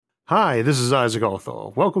Hi, this is Isaac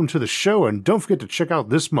Arthur. Welcome to the show, and don't forget to check out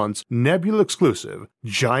this month's Nebula exclusive,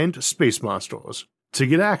 Giant Space Monsters. To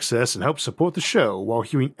get access and help support the show while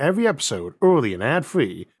hearing every episode early and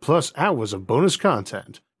ad-free, plus hours of bonus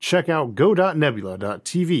content, check out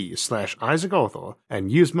go.nebula.tv/IsaacArthur and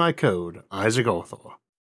use my code IsaacArthur.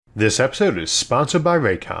 This episode is sponsored by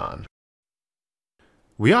Raycon.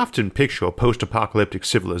 We often picture post-apocalyptic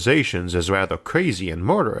civilizations as rather crazy and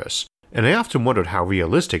murderous, and I often wondered how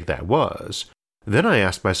realistic that was. Then I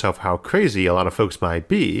asked myself how crazy a lot of folks might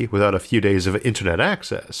be without a few days of internet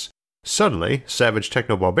access. Suddenly, savage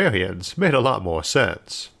Techno-Barbarians made a lot more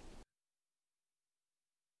sense.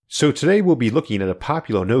 So today we'll be looking at a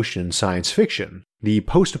popular notion in science fiction, the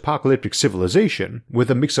post-apocalyptic civilization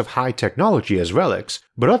with a mix of high technology as relics,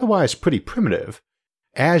 but otherwise pretty primitive.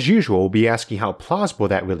 As usual, we'll be asking how plausible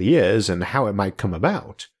that really is and how it might come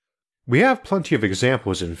about. We have plenty of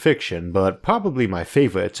examples in fiction, but probably my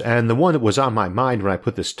favorite, and the one that was on my mind when I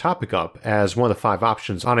put this topic up as one of the 5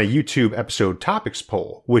 options on a YouTube episode topics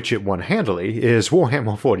poll, which it won handily, is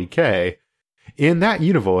Warhammer 40k. In that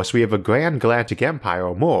universe, we have a grand galactic empire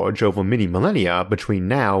emerge over many millennia between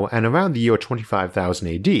now and around the year 25,000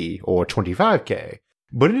 AD, or 25k,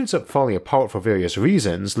 but it ends up falling apart for various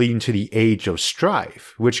reasons, leading to the Age of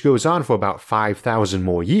Strife, which goes on for about 5,000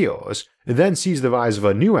 more years, then sees the rise of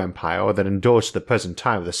a new empire that endures to the present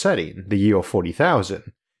time of the setting, the year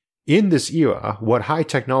 40,000. In this era, what high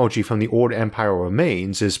technology from the old empire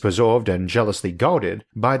remains is preserved and jealously guarded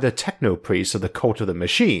by the techno-priests of the Cult of the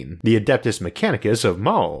Machine, the Adeptus Mechanicus of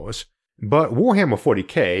Mars. But Warhammer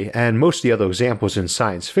 40k, and most of the other examples in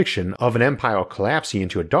science fiction of an empire collapsing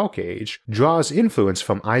into a dark age, draws influence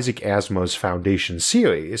from Isaac Asimov's Foundation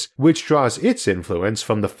series, which draws its influence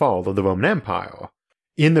from the fall of the Roman Empire.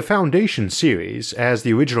 In the Foundation series, as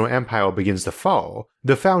the original empire begins to fall,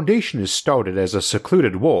 the Foundation is started as a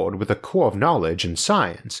secluded world with a core of knowledge and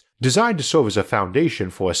science, designed to serve as a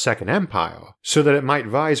foundation for a second empire, so that it might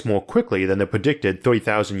rise more quickly than the predicted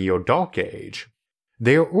 30,000-year Dark Age.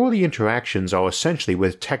 Their early interactions are essentially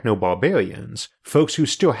with Techno-Barbarians, folks who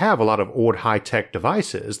still have a lot of old high-tech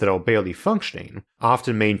devices that are barely functioning,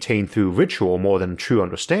 often maintained through ritual more than true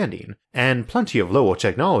understanding, and plenty of lower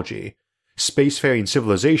technology. Spacefaring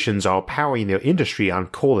civilizations are powering their industry on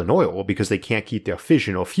coal and oil because they can't keep their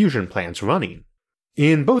fission or fusion plants running.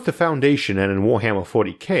 In both the Foundation and in Warhammer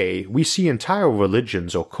 40k, we see entire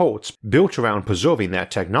religions or cults built around preserving that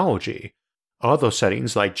technology. Other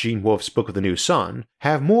settings, like Gene Wolfe's Book of the New Sun,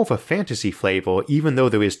 have more of a fantasy flavor even though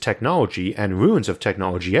there is technology and ruins of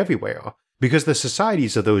technology everywhere, because the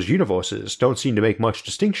societies of those universes don't seem to make much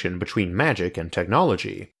distinction between magic and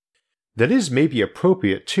technology. That is maybe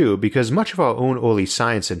appropriate too, because much of our own early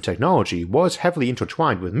science and technology was heavily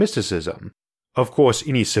intertwined with mysticism. Of course,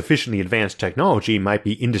 any sufficiently advanced technology might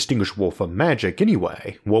be indistinguishable from magic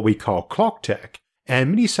anyway, what we call clock tech,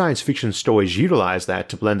 and many science fiction stories utilize that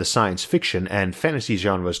to blend the science fiction and fantasy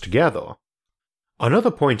genres together.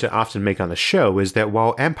 Another point I often make on the show is that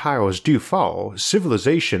while empires do fall,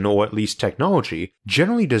 civilization, or at least technology,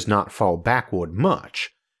 generally does not fall backward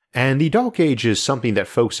much. And the Dark Age is something that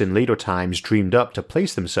folks in later times dreamed up to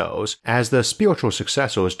place themselves as the spiritual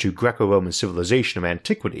successors to Greco-Roman civilization of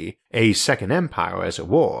antiquity, a second empire as it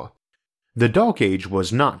were. The Dark Age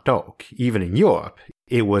was not dark, even in Europe.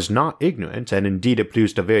 It was not ignorant, and indeed it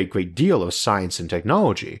produced a very great deal of science and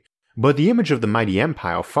technology. But the image of the mighty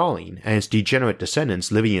empire falling and its degenerate descendants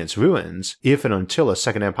living in its ruins, if and until a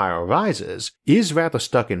second empire arises, is rather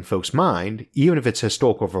stuck in folks' mind, even if its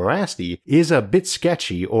historical veracity is a bit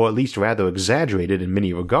sketchy or at least rather exaggerated in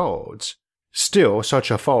many regards. Still, such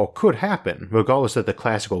a fall could happen, regardless that the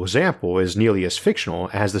classical example is nearly as fictional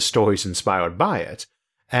as the stories inspired by it,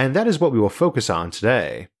 and that is what we will focus on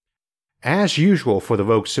today. As usual for the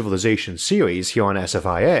Rogue Civilization series here on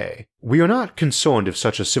SFIA, we are not concerned if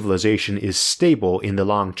such a civilization is stable in the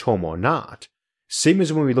long term or not. Same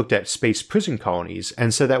as when we looked at space prison colonies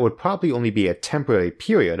and said that would probably only be a temporary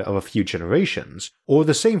period of a few generations, or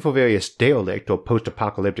the same for various derelict or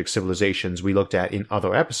post-apocalyptic civilizations we looked at in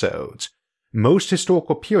other episodes. Most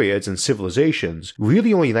historical periods and civilizations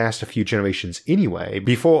really only last a few generations anyway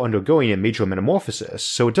before undergoing a major metamorphosis,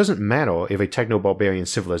 so it doesn't matter if a Techno-Barbarian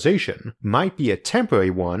civilization might be a temporary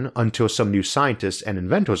one until some new scientists and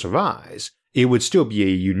inventors arise. It would still be a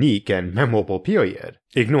unique and memorable period,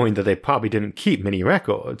 ignoring that they probably didn't keep many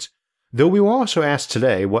records. Though we will also ask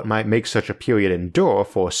today what might make such a period endure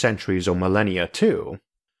for centuries or millennia too.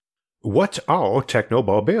 What are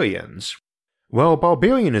Techno-Barbarians? Well,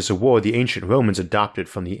 barbarian is a word the ancient Romans adopted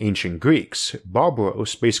from the ancient Greeks.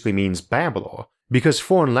 Barbaros basically means babbler, because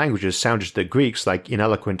foreign languages sounded to the Greeks like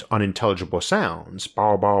ineloquent, unintelligible sounds,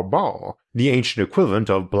 bar bar bar, the ancient equivalent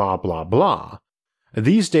of blah blah blah.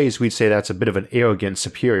 These days we'd say that's a bit of an arrogant,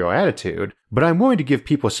 superior attitude, but I'm willing to give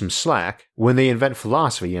people some slack when they invent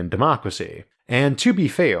philosophy and democracy. And to be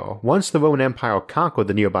fair, once the Roman Empire conquered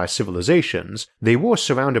the nearby civilizations, they were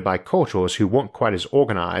surrounded by cultures who weren't quite as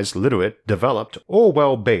organized, literate, developed, or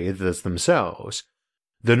well-bathed as themselves.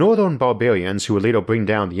 The northern barbarians who would later bring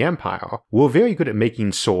down the empire were very good at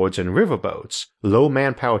making swords and riverboats, low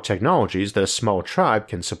manpower technologies that a small tribe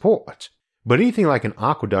can support. But anything like an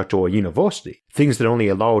aqueduct or a university, things that only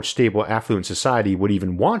a large, stable, affluent society would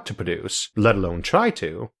even want to produce, let alone try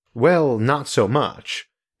to, well, not so much.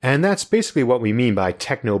 And that's basically what we mean by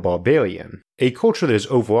Techno-Barbarian, a culture that is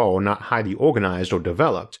overall not highly organized or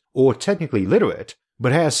developed, or technically literate,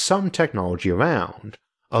 but has some technology around,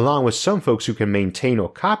 along with some folks who can maintain or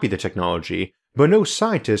copy the technology, but no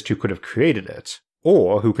scientist who could have created it,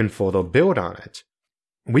 or who can further build on it.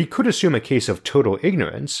 We could assume a case of total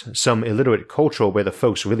ignorance, some illiterate culture where the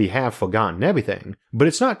folks really have forgotten everything, but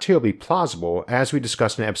it's not terribly plausible as we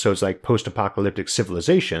discussed in episodes like post-apocalyptic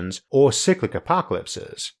civilizations or cyclic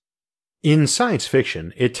apocalypses. In science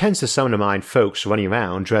fiction, it tends to summon to mind folks running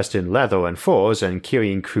around dressed in leather and furs and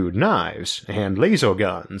carrying crude knives and laser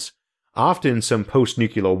guns, often some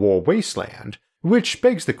post-nuclear war wasteland, which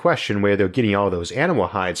begs the question where they're getting all those animal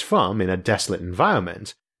hides from in a desolate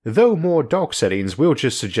environment. Though more dark settings will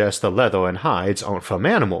just suggest the leather and hides aren't from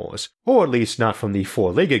animals, or at least not from the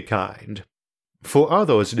four-legged kind. For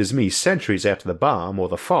others it is many centuries after the bomb or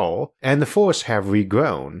the fall, and the forests have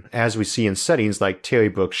regrown, as we see in settings like Terry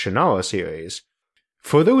Brooks' Shannara series.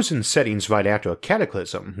 For those in settings right after a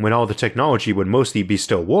cataclysm, when all the technology would mostly be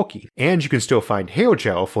still working, and you can still find hair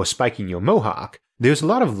gel for spiking your mohawk, there's a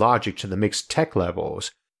lot of logic to the mixed tech levels.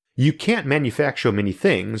 You can't manufacture many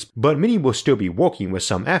things, but many will still be working with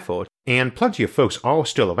some effort, and plenty of folks are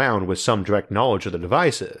still around with some direct knowledge of the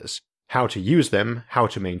devices, how to use them, how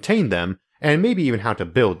to maintain them, and maybe even how to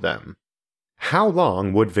build them. How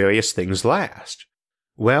long would various things last?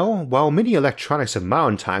 Well, while many electronics of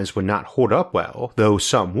modern times would not hold up well, though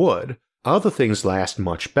some would, other things last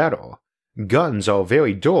much better. Guns are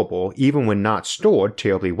very durable even when not stored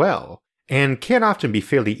terribly well, and can often be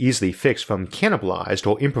fairly easily fixed from cannibalized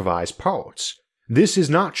or improvised parts. This is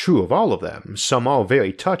not true of all of them, some are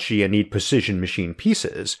very touchy and need precision machine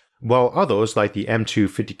pieces, while others like the M2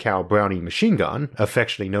 50 cal Browning machine gun,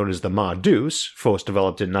 affectionately known as the Ma Deuce, first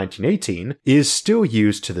developed in 1918, is still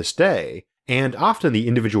used to this day, and often the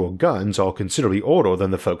individual guns are considerably older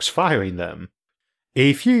than the folks firing them.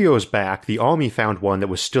 A few years back, the Army found one that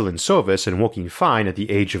was still in service and working fine at the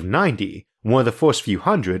age of 90, one of the first few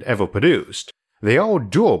hundred ever produced. They are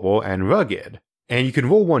durable and rugged, and you can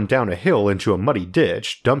roll one down a hill into a muddy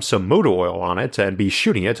ditch, dump some motor oil on it, and be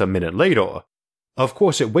shooting it a minute later. Of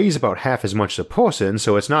course, it weighs about half as much as a person,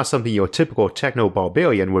 so it's not something your typical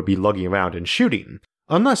techno-barbarian would be lugging around and shooting,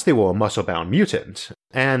 unless they were a muscle-bound mutant,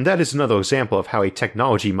 and that is another example of how a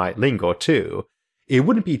technology might linger too. It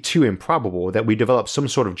wouldn't be too improbable that we developed some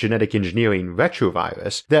sort of genetic engineering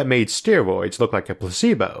retrovirus that made steroids look like a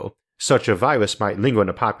placebo. Such a virus might linger in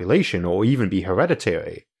a population or even be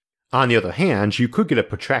hereditary. On the other hand, you could get a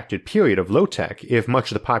protracted period of low-tech if much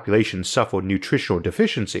of the population suffered nutritional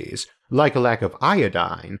deficiencies, like a lack of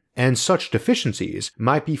iodine, and such deficiencies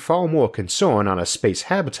might be far more concern on a space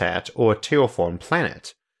habitat or a terraformed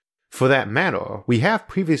planet. For that matter, we have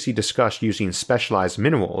previously discussed using specialized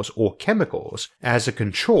minerals or chemicals as a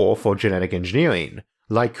control for genetic engineering,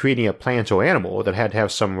 like creating a plant or animal that had to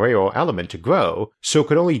have some rare element to grow, so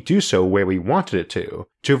could only do so where we wanted it to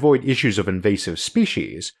avoid issues of invasive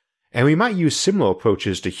species, and we might use similar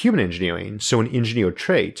approaches to human engineering so an engineered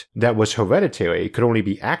trait that was hereditary could only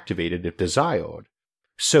be activated if desired.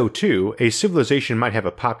 So too, a civilization might have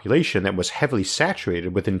a population that was heavily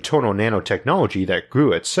saturated with internal nanotechnology that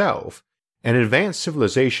grew itself. An advanced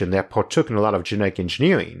civilization that partook in a lot of genetic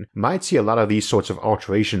engineering might see a lot of these sorts of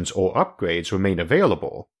alterations or upgrades remain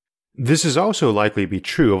available. This is also likely to be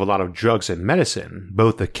true of a lot of drugs and medicine,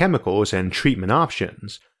 both the chemicals and treatment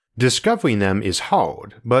options. Discovering them is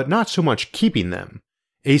hard, but not so much keeping them.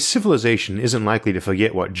 A civilization isn't likely to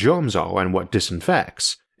forget what germs are and what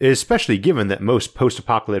disinfects, especially given that most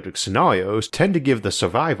post-apocalyptic scenarios tend to give the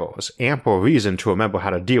survivors ample reason to remember how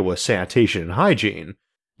to deal with sanitation and hygiene.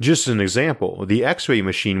 Just as an example, the X-ray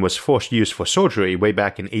machine was first used for surgery way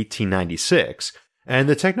back in 1896, and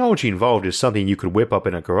the technology involved is something you could whip up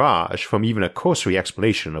in a garage from even a cursory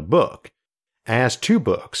explanation in a book. As to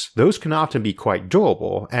books, those can often be quite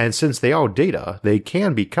durable, and since they are data, they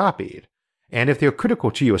can be copied. and if they're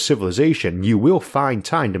critical to your civilization, you will find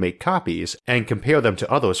time to make copies and compare them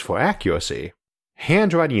to others for accuracy.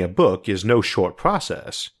 Handwriting a book is no short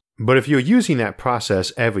process, but if you're using that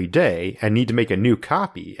process every day and need to make a new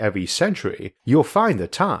copy every century, you'll find the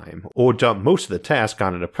time, or dump most of the task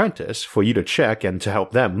on an apprentice for you to check and to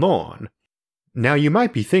help them learn. Now you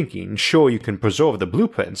might be thinking, sure, you can preserve the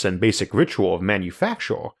blueprints and basic ritual of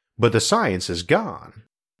manufacture, but the science is gone.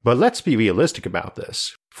 But let's be realistic about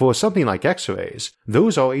this. For something like X-rays,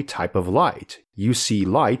 those are a type of light. You see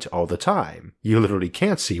light all the time. You literally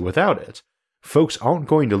can't see without it. Folks aren't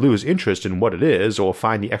going to lose interest in what it is or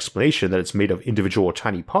find the explanation that it's made of individual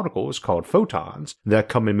tiny particles called photons that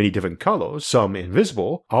come in many different colors, some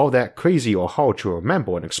invisible, all that crazy or hard to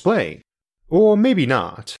remember and explain. Or maybe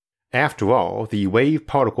not. After all, the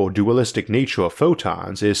wave-particle dualistic nature of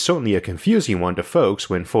photons is certainly a confusing one to folks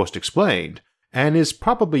when first explained, and is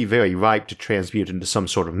probably very ripe to transmute into some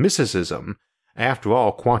sort of mysticism. After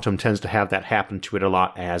all, quantum tends to have that happen to it a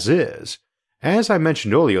lot as is. As I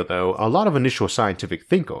mentioned earlier though, a lot of initial scientific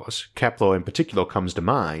thinkers, Kepler in particular comes to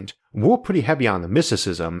mind, were pretty heavy on the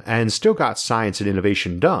mysticism and still got science and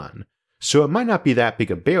innovation done, so it might not be that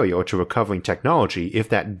big a barrier to recovering technology if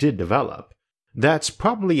that did develop. That's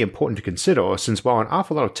probably important to consider since while an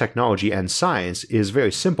awful lot of technology and science is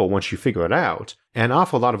very simple once you figure it out, an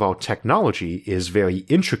awful lot of our technology is very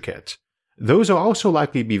intricate. Those are also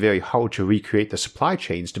likely to be very hard to recreate the supply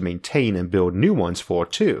chains to maintain and build new ones for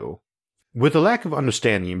too. With a lack of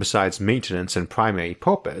understanding besides maintenance and primary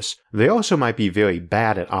purpose, they also might be very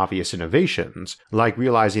bad at obvious innovations, like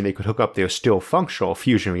realizing they could hook up their still functional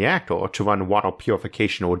fusion reactor to run water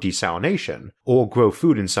purification or desalination, or grow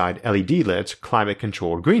food inside LED-lit,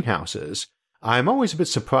 climate-controlled greenhouses. I'm always a bit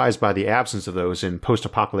surprised by the absence of those in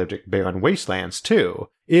post-apocalyptic barren wastelands too.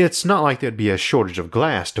 It's not like there'd be a shortage of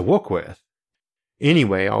glass to work with.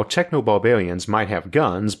 Anyway, our Techno-Barbarians might have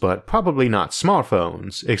guns, but probably not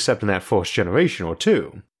smartphones, except in that first generation or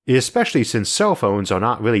two. Especially since cell phones are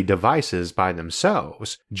not really devices by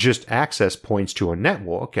themselves, just access points to a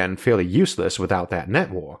network and fairly useless without that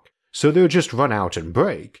network, so they'll just run out and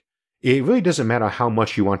break. It really doesn't matter how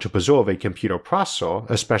much you want to preserve a computer processor,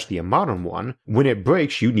 especially a modern one, when it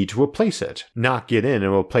breaks you need to replace it, not get in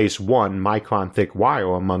and replace 1 micron thick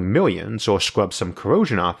wire among millions or scrub some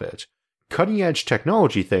corrosion off it. Cutting-edge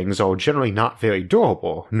technology things are generally not very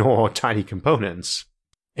durable, nor tiny components.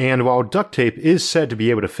 And while duct tape is said to be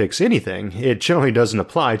able to fix anything, it generally doesn't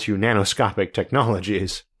apply to nanoscopic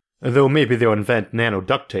technologies. Though maybe they'll invent nano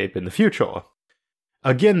duct tape in the future.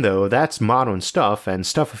 Again though, that's modern stuff, and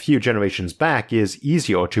stuff a few generations back is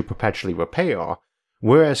easier to perpetually repair,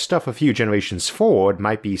 whereas stuff a few generations forward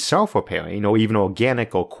might be self-repairing or even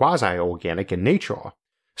organic or quasi-organic in nature.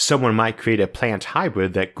 Someone might create a plant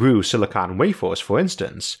hybrid that grew silicon wafers, for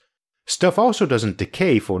instance. Stuff also doesn't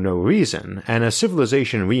decay for no reason, and a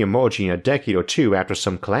civilization re-emerging a decade or two after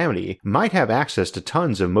some calamity might have access to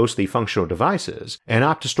tons of mostly functional devices, and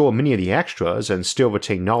opt to store many of the extras and still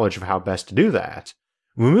retain knowledge of how best to do that.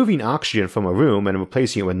 Removing oxygen from a room and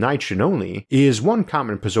replacing it with nitrogen only is one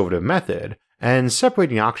common preservative method, and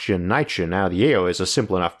separating oxygen and nitrogen out of the air is a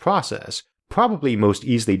simple enough process, probably most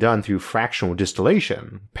easily done through fractional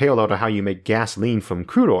distillation, parallel to how you make gasoline from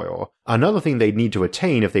crude oil, another thing they'd need to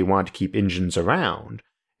retain if they want to keep engines around.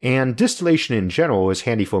 And distillation in general is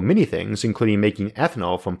handy for many things, including making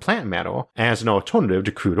ethanol from plant matter as an alternative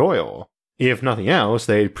to crude oil. If nothing else,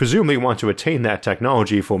 they'd presumably want to retain that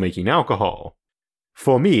technology for making alcohol.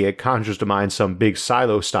 For me, it conjures to mind some big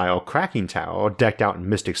silo-style cracking tower decked out in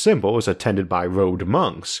mystic symbols attended by robed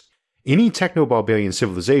monks. Any techno-barbarian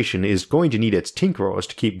civilization is going to need its tinkerers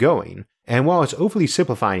to keep going, and while it's overly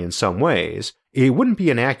simplifying in some ways, it wouldn't be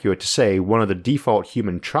inaccurate to say one of the default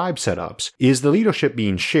human tribe setups is the leadership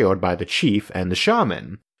being shared by the chief and the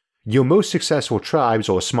shaman. Your most successful tribes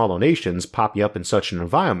or smaller nations popping up in such an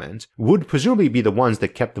environment would presumably be the ones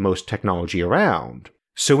that kept the most technology around,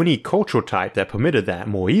 so any cultural type that permitted that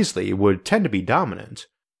more easily would tend to be dominant.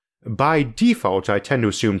 By default, I tend to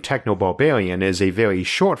assume Techno-Barbarian is a very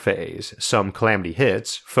short phase, some calamity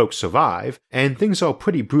hits, folks survive, and things are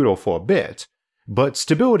pretty brutal for a bit, but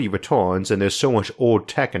stability returns and there's so much old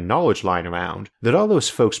tech and knowledge lying around that all those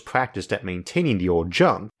folks practiced at maintaining the old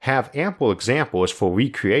junk have ample examples for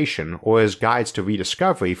recreation or as guides to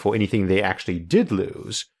rediscovery for anything they actually did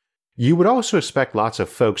lose. You would also expect lots of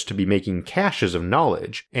folks to be making caches of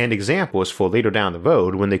knowledge and examples for later down the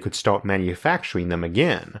road when they could start manufacturing them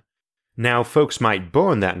again. Now, folks might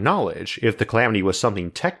burn that knowledge if the calamity was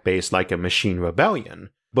something tech-based like a machine rebellion,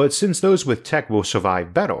 but since those with tech will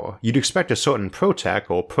survive better, you'd expect a certain pro-tech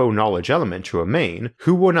or pro-knowledge element to remain,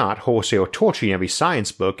 who were not wholesale torching every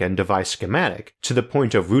science book and device schematic to the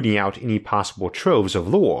point of rooting out any possible troves of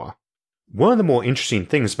lore. One of the more interesting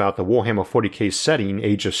things about the Warhammer 40k setting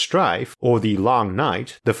Age of Strife, or the Long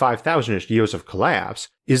Night, the 5,000-ish years of collapse,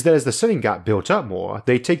 is that as the setting got built up more,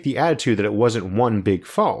 they take the attitude that it wasn't one big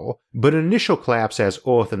fall, but an initial collapse as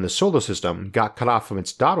Earth and the solar system got cut off from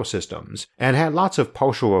its daughter systems, and had lots of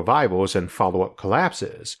partial revivals and follow-up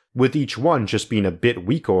collapses, with each one just being a bit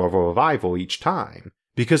weaker of a revival each time,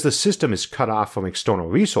 because the system is cut off from external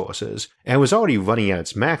resources and was already running at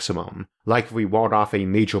its maximum, like if we walled off a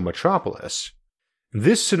major metropolis.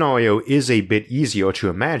 This scenario is a bit easier to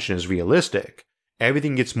imagine as realistic.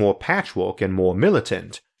 Everything gets more patchwork and more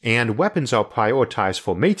militant, and weapons are prioritized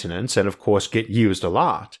for maintenance and of course get used a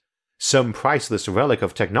lot. Some priceless relic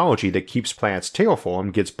of technology that keeps planets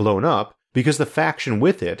terraformed gets blown up because the faction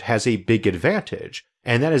with it has a big advantage,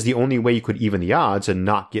 and that is the only way you could even the odds and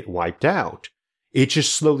not get wiped out. It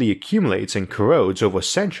just slowly accumulates and corrodes over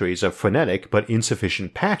centuries of frenetic but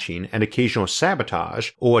insufficient patching and occasional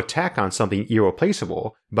sabotage or attack on something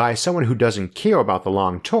irreplaceable by someone who doesn't care about the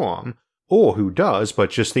long term, or who does but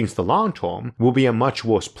just thinks the long term will be a much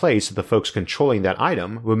worse place if the folks controlling that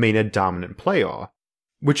item remain a dominant player.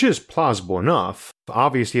 Which is plausible enough.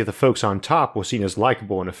 Obviously, if the folks on top were seen as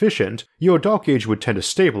likable and efficient, your Dark Age would tend to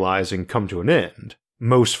stabilize and come to an end.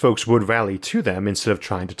 Most folks would rally to them instead of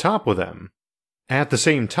trying to topple them. At the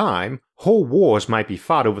same time, whole wars might be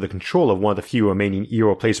fought over the control of one of the few remaining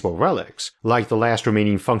irreplaceable relics, like the last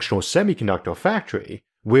remaining functional semiconductor factory,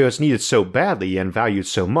 where it's needed so badly and valued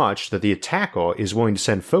so much that the attacker is willing to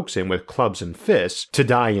send folks in with clubs and fists to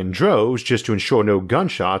die in droves just to ensure no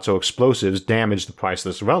gunshots or explosives damage the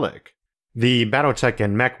priceless relic. The Battletech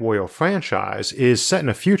and MechWarrior franchise is set in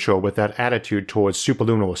a future with that attitude towards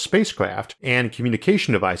superluminal spacecraft and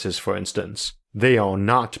communication devices, for instance. They are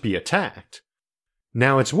not to be attacked.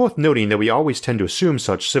 Now, it's worth noting that we always tend to assume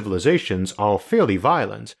such civilizations are fairly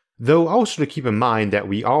violent, though also to keep in mind that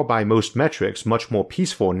we are by most metrics much more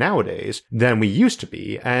peaceful nowadays than we used to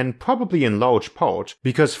be, and probably in large part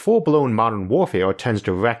because full-blown modern warfare tends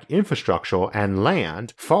to wreck infrastructure and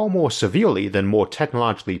land far more severely than more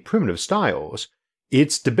technologically primitive styles.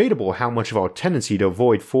 It's debatable how much of our tendency to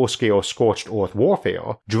avoid full-scale scorched earth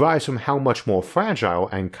warfare derives from how much more fragile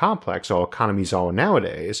and complex our economies are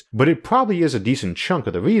nowadays, but it probably is a decent chunk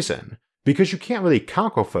of the reason, because you can't really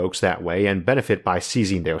conquer folks that way and benefit by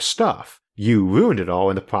seizing their stuff. You ruined it all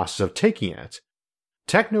in the process of taking it.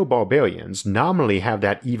 Techno-Barbarians nominally have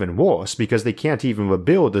that even worse because they can't even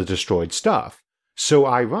rebuild the destroyed stuff, so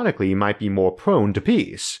ironically might be more prone to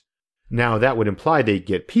peace. Now that would imply they'd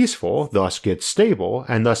get peaceful, thus get stable,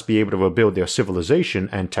 and thus be able to rebuild their civilization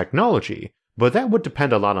and technology, but that would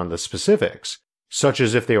depend a lot on the specifics, such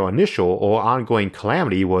as if their initial or ongoing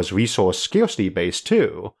calamity was resource scarcity based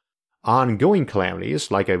too. Ongoing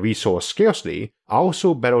calamities, like a resource scarcity,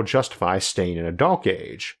 also better justify staying in a Dark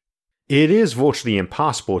Age. It is virtually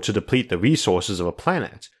impossible to deplete the resources of a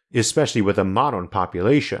planet, especially with a modern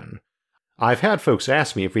population. I've had folks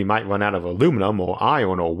ask me if we might run out of aluminum or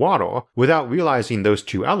iron or water without realizing those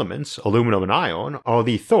two elements, aluminum and iron, are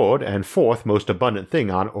the third and fourth most abundant thing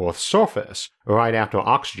on Earth's surface, right after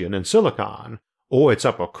oxygen and silicon. Or its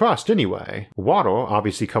upper crust anyway. Water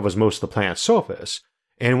obviously covers most of the planet's surface,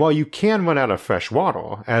 and while you can run out of fresh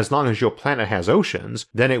water, as long as your planet has oceans,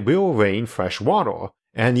 then it will rain fresh water,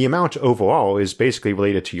 and the amount overall is basically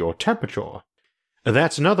related to your temperature.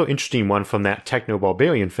 That's another interesting one from that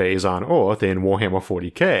Techno-Barbarian phase on Earth in Warhammer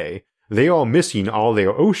 40k. They are missing all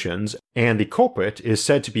their oceans, and the culprit is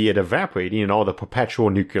said to be it evaporating in all the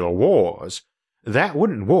perpetual nuclear wars. That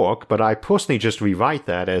wouldn't work, but I personally just rewrite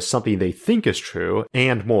that as something they think is true,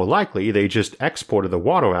 and more likely they just exported the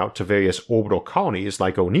water out to various orbital colonies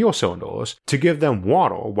like O'Neill cylinders to give them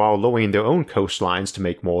water while lowering their own coastlines to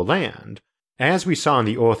make more land. As we saw in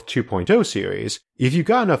the Earth 2.0 series, if you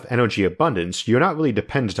got enough energy abundance, you're not really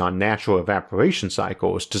dependent on natural evaporation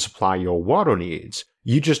cycles to supply your water needs.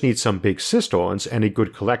 You just need some big cisterns and a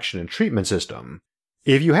good collection and treatment system.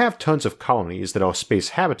 If you have tons of colonies that are space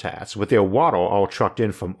habitats with their water all trucked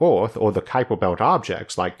in from Earth or the Kuiper Belt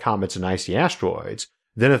objects like comets and icy asteroids,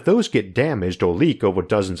 then if those get damaged or leak over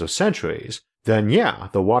dozens of centuries, then yeah,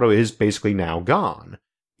 the water is basically now gone.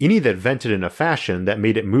 Any that vented in a fashion that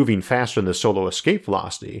made it moving faster than the solar escape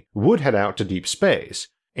velocity would head out to deep space,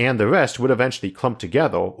 and the rest would eventually clump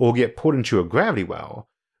together or get put into a gravity well,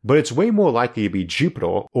 but it's way more likely to be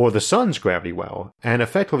Jupiter or the Sun's gravity well, and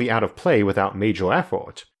effectively out of play without major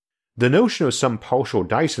effort. The notion of some partial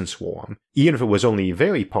Dyson swarm, even if it was only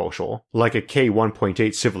very partial, like a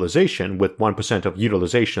K1.8 civilization with 1% of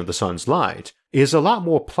utilization of the sun's light, is a lot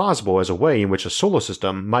more plausible as a way in which a solar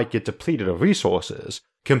system might get depleted of resources,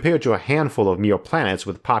 compared to a handful of mere planets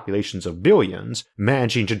with populations of billions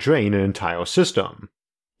managing to drain an entire system.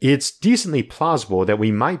 It's decently plausible that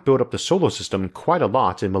we might build up the solar system quite a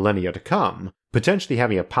lot in millennia to come, potentially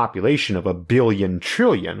having a population of 1 billion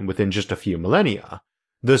within just a few millennia.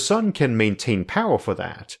 The sun can maintain power for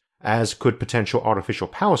that, as could potential artificial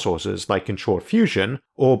power sources like controlled fusion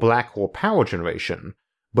or black hole power generation,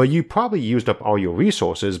 but you probably used up all your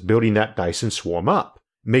resources building that Dyson swarm up,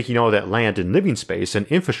 making all that land and living space and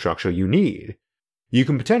infrastructure you need. You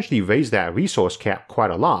can potentially raise that resource cap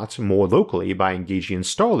quite a lot more locally by engaging in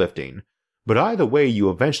starlifting, but either way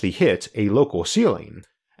you eventually hit a local ceiling.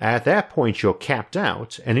 At that point you're capped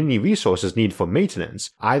out, and any resources needed for maintenance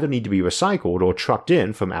either need to be recycled or trucked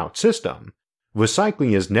in from out-system.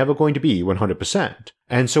 Recycling is never going to be 100%,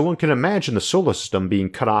 and so one can imagine the solar system being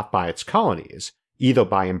cut off by its colonies, either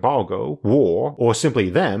by embargo, war, or simply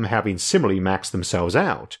them having similarly maxed themselves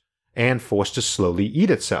out, and forced to slowly eat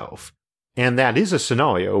itself. And that is a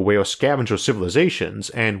scenario where scavenger civilizations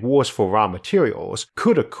and wars for raw materials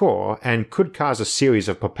could occur and could cause a series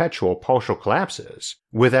of perpetual partial collapses,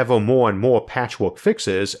 with ever more and more patchwork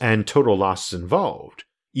fixes and total losses involved,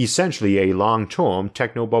 essentially a long-term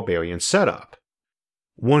Techno-Barbarian setup.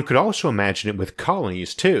 One could also imagine it with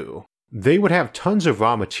colonies too. They would have tons of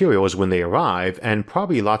raw materials when they arrive and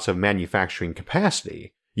probably lots of manufacturing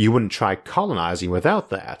capacity. You wouldn't try colonizing without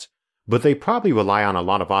that, but they probably rely on a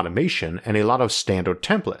lot of automation and a lot of standard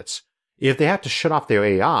templates. If they have to shut off their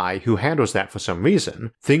AI who handles that for some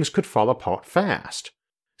reason, things could fall apart fast.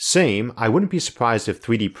 Same, I wouldn't be surprised if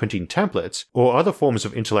 3D printing templates or other forms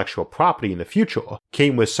of intellectual property in the future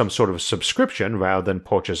came with some sort of subscription rather than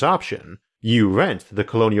purchase option. You rent the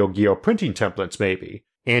colonial gear printing templates maybe,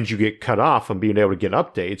 and you get cut off from being able to get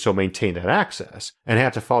updates or maintain that access, and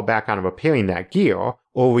have to fall back on repairing that gear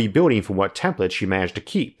or rebuilding from what templates you managed to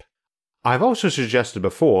keep. I've also suggested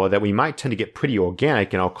before that we might tend to get pretty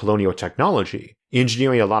organic in our colonial technology,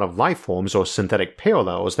 engineering a lot of life forms or synthetic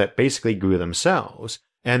parallels that basically grew themselves,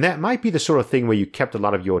 and that might be the sort of thing where you kept a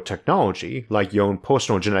lot of your technology, like your own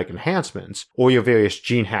personal genetic enhancements, or your various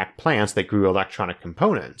gene-hacked plants that grew electronic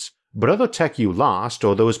components, but other tech you lost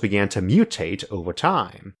or those began to mutate over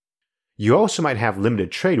time. You also might have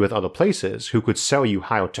limited trade with other places who could sell you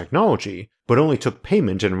higher technology, but only took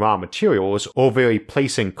payment in raw materials or very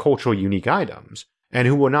place and cultural unique items, and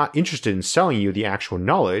who were not interested in selling you the actual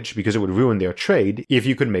knowledge because it would ruin their trade if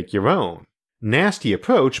you could make your own. Nasty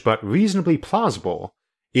approach, but reasonably plausible.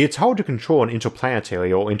 It's hard to control an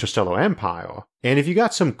interplanetary or interstellar empire, and if you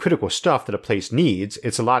got some critical stuff that a place needs,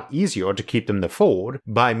 it's a lot easier to keep them in the fold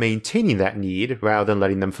by maintaining that need rather than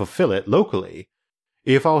letting them fulfill it locally.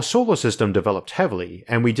 If our solar system developed heavily,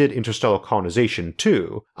 and we did interstellar colonization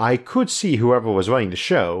too, I could see whoever was running the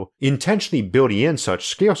show intentionally building in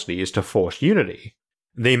such scarcities to force unity.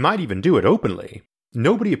 They might even do it openly.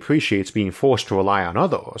 Nobody appreciates being forced to rely on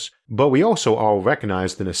others, but we also all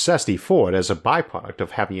recognize the necessity for it as a byproduct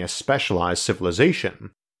of having a specialized civilization.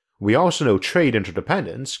 We also know trade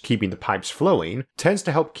interdependence, keeping the pipes flowing, tends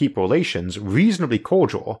to help keep relations reasonably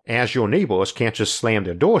cordial, as your neighbors can't just slam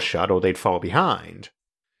their doors shut or they'd fall behind.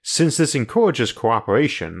 Since this encourages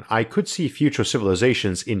cooperation, I could see future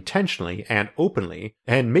civilizations intentionally and openly,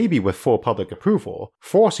 and maybe with full public approval,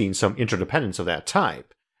 forcing some interdependence of that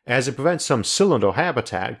type, as it prevents some cylinder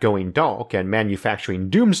habitat going dark and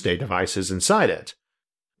manufacturing doomsday devices inside it.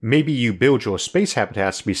 Maybe you build your space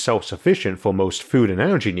habitats to be self-sufficient for most food and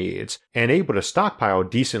energy needs, and able to stockpile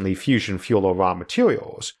decently fusion fuel or raw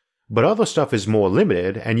materials, but other stuff is more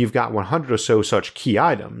limited and you've got 100 or so such key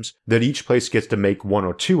items that each place gets to make 1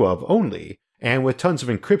 or 2 of only, and with tons of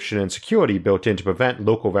encryption and security built in to prevent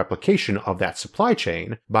local replication of that supply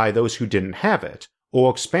chain by those who didn't have it, or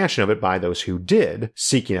expansion of it by those who did,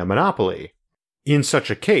 seeking a monopoly. In such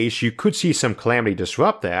a case, you could see some calamity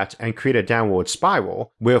disrupt that and create a downward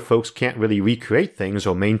spiral where folks can't really recreate things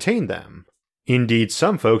or maintain them. Indeed,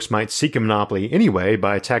 some folks might seek a monopoly anyway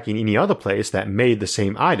by attacking any other place that made the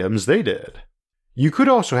same items they did. You could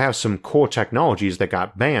also have some core technologies that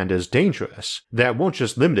got banned as dangerous, that weren't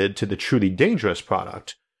just limited to the truly dangerous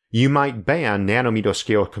product. You might ban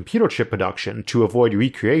nanometer-scale computer chip production to avoid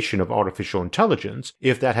recreation of artificial intelligence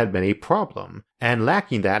if that had been a problem, and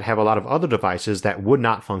lacking that have a lot of other devices that would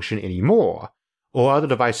not function anymore, or other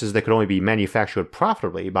devices that could only be manufactured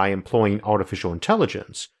profitably by employing artificial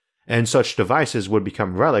intelligence, and such devices would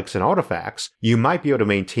become relics and artifacts you might be able to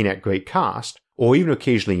maintain at great cost, or even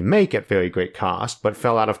occasionally make at very great cost but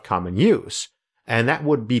fell out of common use, and that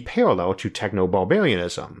would be parallel to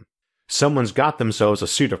Techno-Barbarianism. Someone's got themselves a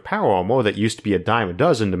suit of power armor that used to be a dime a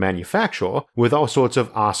dozen to manufacture, with all sorts of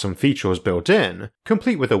awesome features built in,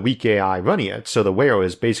 complete with a weak AI running it so the wearer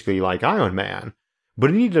is basically like Iron Man, but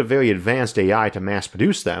it needed a very advanced AI to mass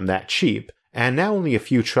produce them that cheap, and now only a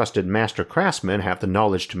few trusted master craftsmen have the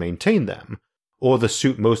knowledge to maintain them, or the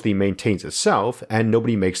suit mostly maintains itself and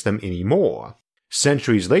nobody makes them anymore.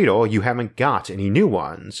 Centuries later, you haven't got any new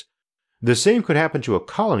ones. The same could happen to a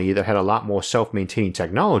colony that had a lot more self-maintaining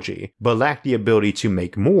technology, but lacked the ability to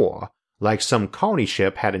make more, like some colony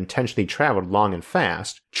ship had intentionally traveled long and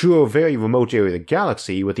fast to a very remote area of the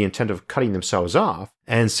galaxy with the intent of cutting themselves off,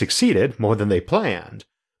 and succeeded more than they planned,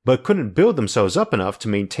 but couldn't build themselves up enough to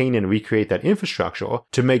maintain and recreate that infrastructure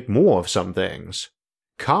to make more of some things.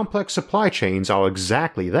 Complex supply chains are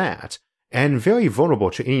exactly that, and very vulnerable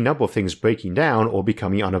to any number of things breaking down or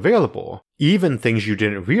becoming unavailable, even things you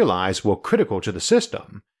didn't realize were critical to the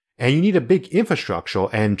system, and you need a big infrastructure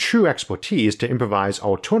and true expertise to improvise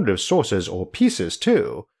alternative sources or pieces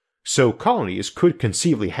too, so colonies could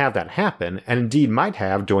conceivably have that happen and indeed might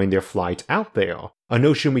have during their flight out there, a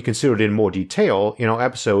notion we considered in more detail in our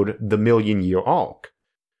episode The Million Year Arc.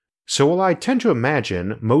 So while I tend to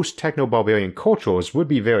imagine most techno-barbarian cultures would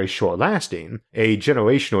be very short-lasting, a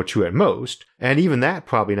generation or two at most, and even that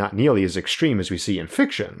probably not nearly as extreme as we see in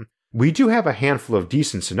fiction, we do have a handful of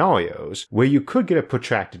decent scenarios where you could get a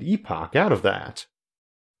protracted epoch out of that.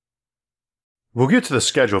 We'll get to the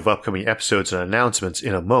schedule of upcoming episodes and announcements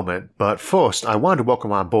in a moment, but first I wanted to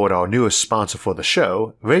welcome on board our newest sponsor for the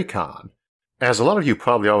show, Raycon. As a lot of you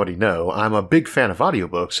probably already know, I'm a big fan of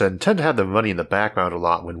audiobooks and tend to have them running in the background a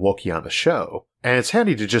lot when working on the show, and it's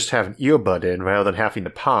handy to just have an earbud in rather than having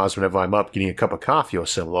to pause whenever I'm up getting a cup of coffee or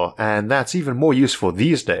similar, and that's even more useful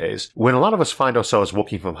these days when a lot of us find ourselves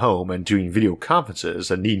working from home and doing video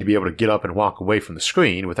conferences and need to be able to get up and walk away from the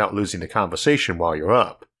screen without losing the conversation while you're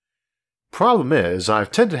up. Problem is,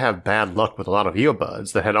 I've tended to have bad luck with a lot of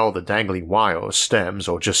earbuds that had all the dangling wires, stems,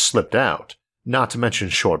 or just slipped out. Not to mention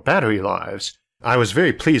short battery lives. I was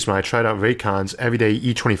very pleased when I tried out Raycon's everyday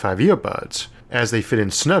E25 earbuds, as they fit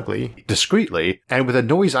in snugly, discreetly, and with a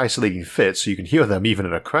noise-isolating fit so you can hear them even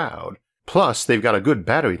in a crowd. Plus, they've got a good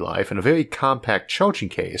battery life and a very compact charging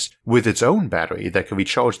case with its own battery that can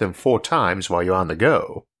recharge them 4 times while you're on the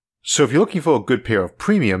go. So if you're looking for a good pair of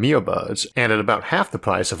premium earbuds, and at about half the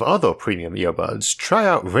price of other premium earbuds, try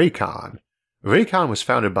out Raycon. Raycon was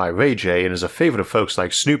founded by Ray J and is a favorite of folks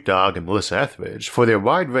like Snoop Dogg and Melissa Etheridge for their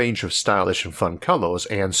wide range of stylish and fun colors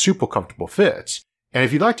and super comfortable fits. And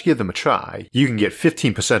if you'd like to give them a try, you can get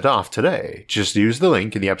 15% off today. Just use the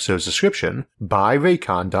link in the episode's description,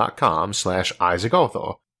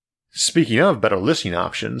 buyraycon.com/IsaacArthur. Speaking of better listening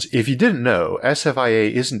options, if you didn't know,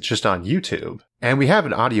 SFIA isn't just on YouTube, and we have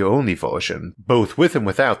an audio-only version, both with and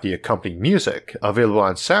without the accompanying music, available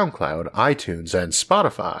on SoundCloud, iTunes, and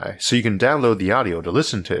Spotify, so you can download the audio to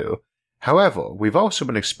listen to. However, we've also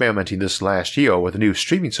been experimenting this last year with a new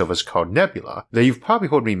streaming service called Nebula that you've probably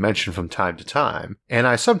heard me mention from time to time, and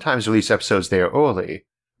I sometimes release episodes there early.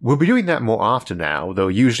 We'll be doing that more often now, though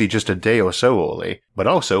usually just a day or so early, but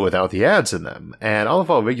also without the ads in them, and all of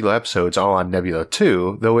our regular episodes are on Nebula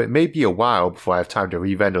too, though it may be a while before I have time to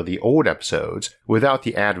re-render the old episodes without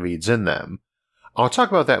the ad reads in them. I'll talk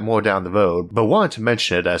about that more down the road, but wanted to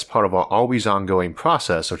mention it as part of our always ongoing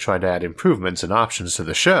process of trying to add improvements and options to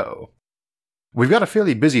the show. We've got a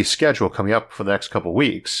fairly busy schedule coming up for the next couple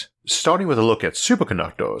weeks, starting with a look at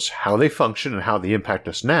superconductors, how they function and how they impact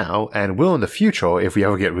us now, and will in the future if we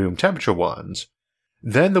ever get room temperature ones.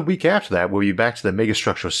 Then the week after that we'll be back to the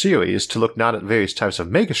megastructure series to look not at various types of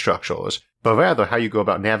megastructures, but rather how you go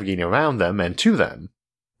about navigating around them and to them.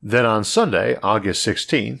 Then on Sunday, August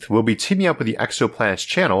 16th, we'll be teaming up with the Exoplanets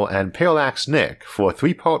channel and Parallax Nick for a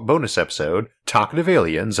 3-part bonus episode, Talkative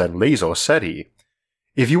Aliens and Laser SETI.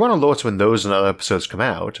 If you want alerts when those and other episodes come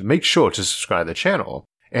out, make sure to subscribe to the channel.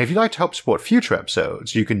 And if you'd like to help support future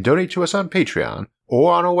episodes, you can donate to us on Patreon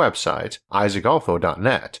or on our website,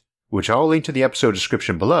 isaacarthur.net, which I'll link to the episode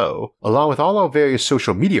description below, along with all our various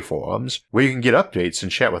social media forums, where you can get updates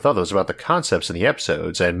and chat with others about the concepts in the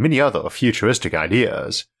episodes and many other futuristic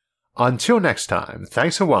ideas. Until next time,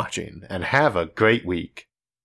 thanks for watching, and have a great week.